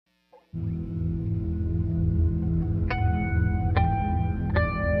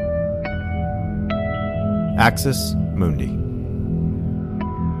Axis Mundi.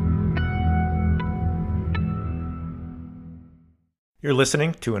 You're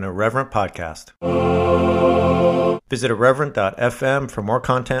listening to an Irreverent podcast. Visit irreverent.fm for more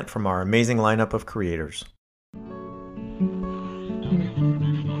content from our amazing lineup of creators.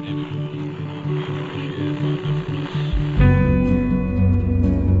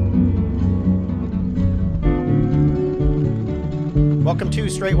 Welcome to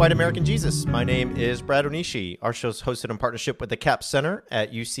Straight White American Jesus. My name is Brad Onishi. Our show is hosted in partnership with the Capps Center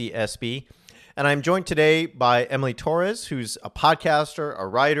at UCSB. And I'm joined today by Emily Torres, who's a podcaster, a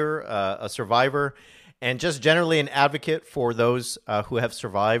writer, a survivor, and just generally an advocate for those who have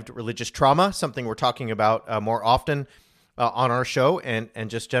survived religious trauma, something we're talking about more often on our show and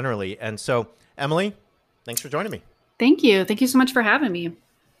just generally. And so, Emily, thanks for joining me. Thank you. Thank you so much for having me.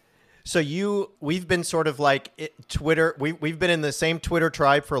 So we've been sort of like Twitter. We've been in the same Twitter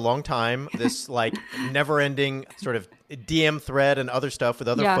tribe for a long time, this like never-ending sort of DM thread and other stuff with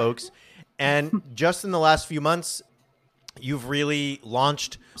other folks. And just in the last few months, you've really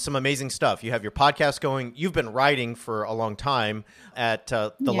launched some amazing stuff. You have your podcast going. You've been writing for a long time at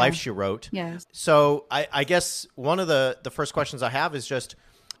The Life She Wrote. Yes. So I guess one of the first questions I have is just,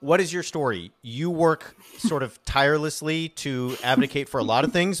 what is your story? You work sort of tirelessly to advocate for a lot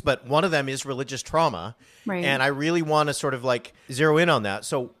of things, but one of them is religious trauma. Right. And I really want to sort of like zero in on that.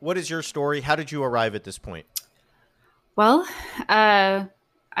 So what is your story? How did you arrive at this point? Well, I'll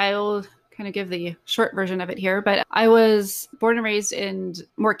kind of give the short version of it here, but I was born and raised in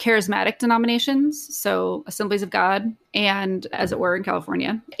more charismatic denominations, so Assemblies of God, and as it were in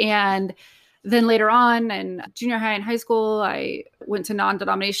California. And then later on in junior high and high school, I went to a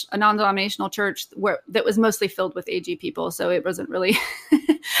non-denominational church that was mostly filled with AG people. So it wasn't really,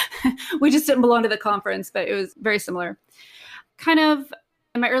 we just didn't belong to the conference, but it was very similar. Kind of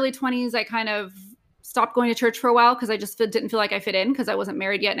in my early 20s, I kind of stopped going to church for a while because I just didn't feel like I fit in because I wasn't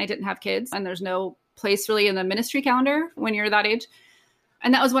married yet and I didn't have kids. And there's no place really in the ministry calendar when you're that age.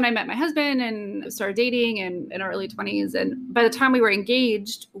 And that was when I met my husband and started dating in our early 20s. And by the time we were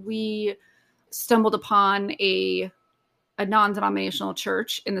engaged, we stumbled upon a non-denominational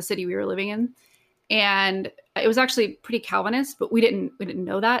church in the city we were living in. And it was actually pretty Calvinist, but we didn't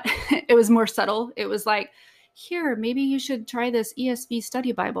know that. It was more subtle. It was like, here, maybe you should try this ESV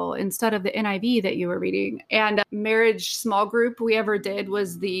study Bible instead of the NIV that you were reading. And marriage small group we ever did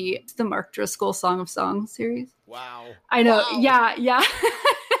was the Mark Driscoll Song of Songs series. Wow. I know. Wow. Yeah.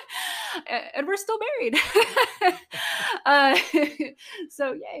 And we're still married.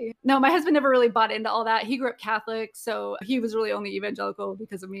 So yay. No, my husband never really bought into all that. He grew up Catholic, so he was really only evangelical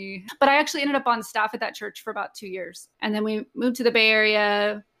because of me. But I actually ended up on staff at that church for about 2 years. And then we moved to the Bay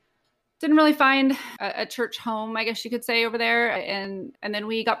Area. Didn't really find a church home, I guess you could say, over there. And then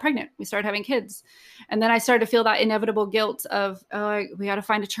we got pregnant. We started having kids. And then I started to feel that inevitable guilt of, we got to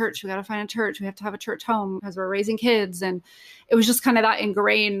find a church. We got to find a church. We have to have a church home because we're raising kids. And it was just kind of that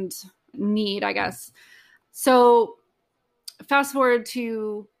ingrained need, I guess. So fast forward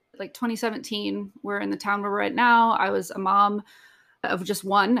to like 2017, we're in the town where we're at now. I was a mom of just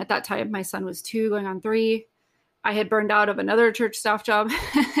one at that time. My son was 2 going on 3. I had burned out of another church staff job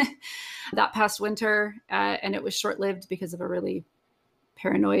that past winter, and it was short-lived because of a really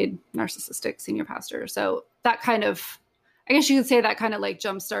paranoid, narcissistic senior pastor. So that kind of, I guess you could say that kind of like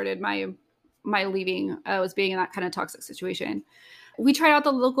jump-started my leaving. I was being in that kind of toxic situation. We tried out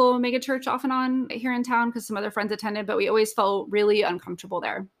the local mega church off and on here in town because some other friends attended, but we always felt really uncomfortable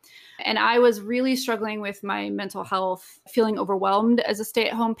there. And I was really struggling with my mental health, feeling overwhelmed as a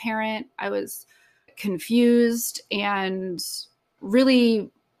stay-at-home parent. I was confused and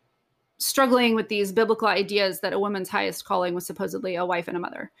really struggling with these biblical ideas that a woman's highest calling was supposedly a wife and a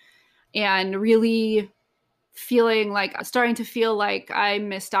mother, and really starting to feel like I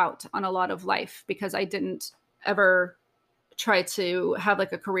missed out on a lot of life because I didn't ever try to have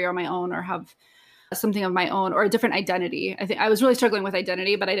like a career on my own or have something of my own or a different identity. I think I was really struggling with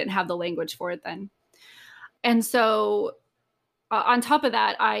identity, but I didn't have the language for it then. And so on top of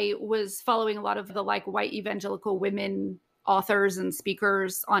that, I was following a lot of the like white evangelical women authors and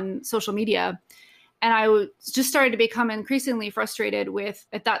speakers on social media. And I just started to become increasingly frustrated with,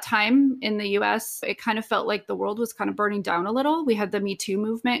 at that time in the US, it kind of felt like the world was kind of burning down a little. We had the Me Too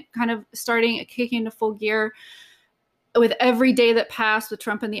movement kind of kicking into full gear. With every day that passed with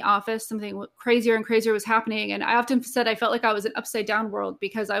Trump in the office, something crazier and crazier was happening. And I often said I felt like I was an upside down world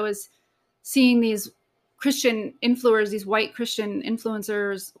because I was seeing these Christian influencers, these white Christian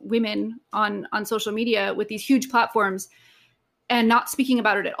influencers, women on social media with these huge platforms and not speaking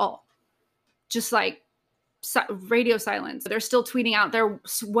about it at all. Just like radio silence. They're still tweeting out their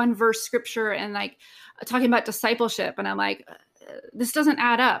one verse scripture and like talking about discipleship. And I'm like, this doesn't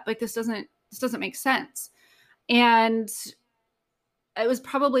add up. Like this doesn't make sense. And it was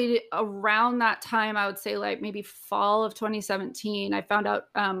probably around that time, I would say like maybe fall of 2017, I found out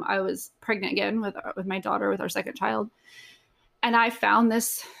I was pregnant again with my daughter, with our second child. And I found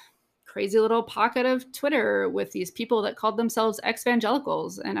this crazy little pocket of Twitter with these people that called themselves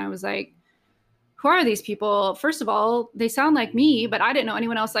ex-evangelicals. And I was like, who are these people? First of all, they sound like me, but I didn't know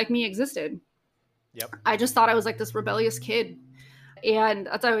anyone else like me existed. Yep. I just thought I was like this rebellious kid. And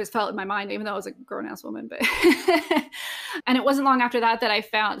that's what I always felt in my mind, even though I was a grown-ass woman. But and it wasn't long after that I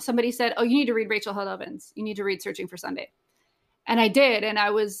found somebody said, oh, you need to read Rachel Held Evans. You need to read Searching for Sunday. And I did. And I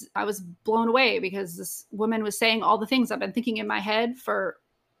was blown away because this woman was saying all the things I've been thinking in my head for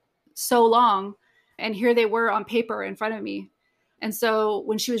so long. And here they were on paper in front of me. And so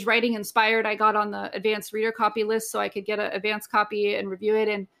when she was writing Inspired, I got on the advanced reader copy list so I could get an advanced copy and review it.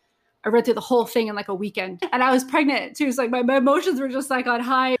 And I read through the whole thing in like a weekend. And I was pregnant too. So like my emotions were just like on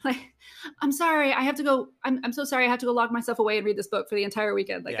high. Like, I'm sorry, I have to go. I'm so sorry. I have to go lock myself away and read this book for the entire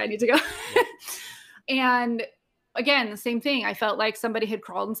weekend. Like I need to go. And again, the same thing. I felt like somebody had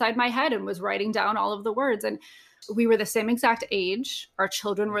crawled inside my head and was writing down all of the words. And we were the same exact age. Our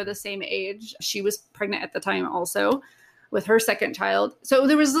children were the same age. She was pregnant at the time also with her second child. So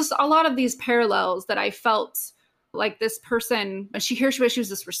there was a lot of these parallels that I felt like this person, she was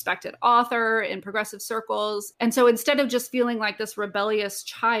this respected author in progressive circles. And so instead of just feeling like this rebellious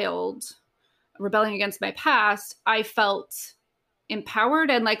child rebelling against my past, I felt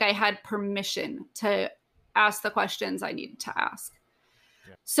empowered and like I had permission to ask the questions I needed to ask.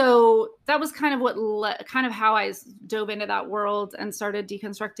 Yeah. So that was kind of kind of how I dove into that world and started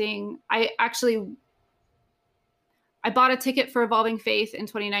deconstructing. I bought a ticket for Evolving Faith in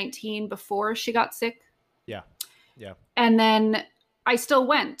 2019 before she got sick. Yeah. Yeah. And then I still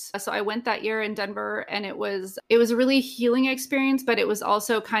went. So I went that year in Denver, and it was a really healing experience, but it was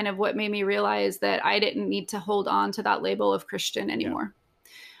also kind of what made me realize that I didn't need to hold on to that label of Christian anymore.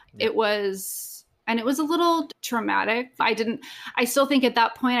 Yeah. It was a little traumatic. I still think at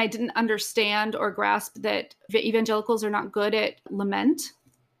that point, I didn't understand or grasp that evangelicals are not good at lament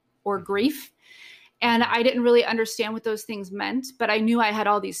or grief. And I didn't really understand what those things meant, but I knew I had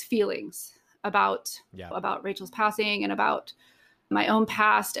all these feelings about Rachel's passing and about my own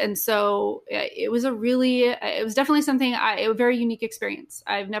past. And so it was definitely something, a very unique experience.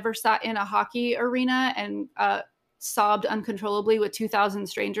 I've never sat in a hockey arena and sobbed uncontrollably with 2,000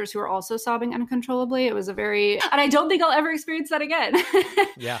 strangers who are also sobbing uncontrollably. It was and I don't think I'll ever experience that again.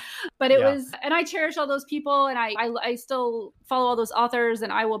 Yeah. But it was, and I cherish all those people, and I still follow all those authors,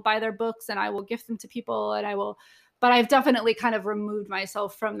 and I will buy their books and I will gift them to people, and but I've definitely kind of removed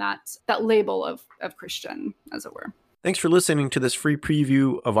myself from that label of Christian, as it were. Thanks for listening to this free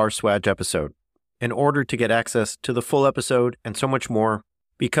preview of our Swag episode. In order to get access to the full episode and so much more,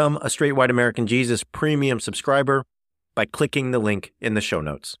 become a Straight White American Jesus premium subscriber by clicking the link in the show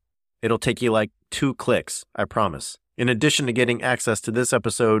notes. It'll take you like 2 clicks, I promise. In addition to getting access to this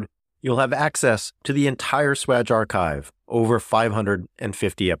episode, you'll have access to the entire Swag archive, over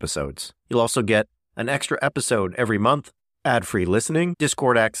 550 episodes. You'll also get an extra episode every month, ad-free listening,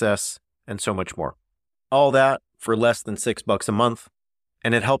 Discord access, and so much more. All that for less than $6 a month,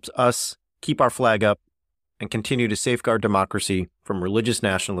 and it helps us keep our flag up and continue to safeguard democracy from religious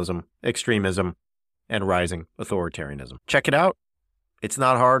nationalism, extremism, and rising authoritarianism. Check it out. It's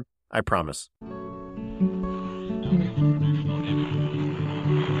not hard, I promise.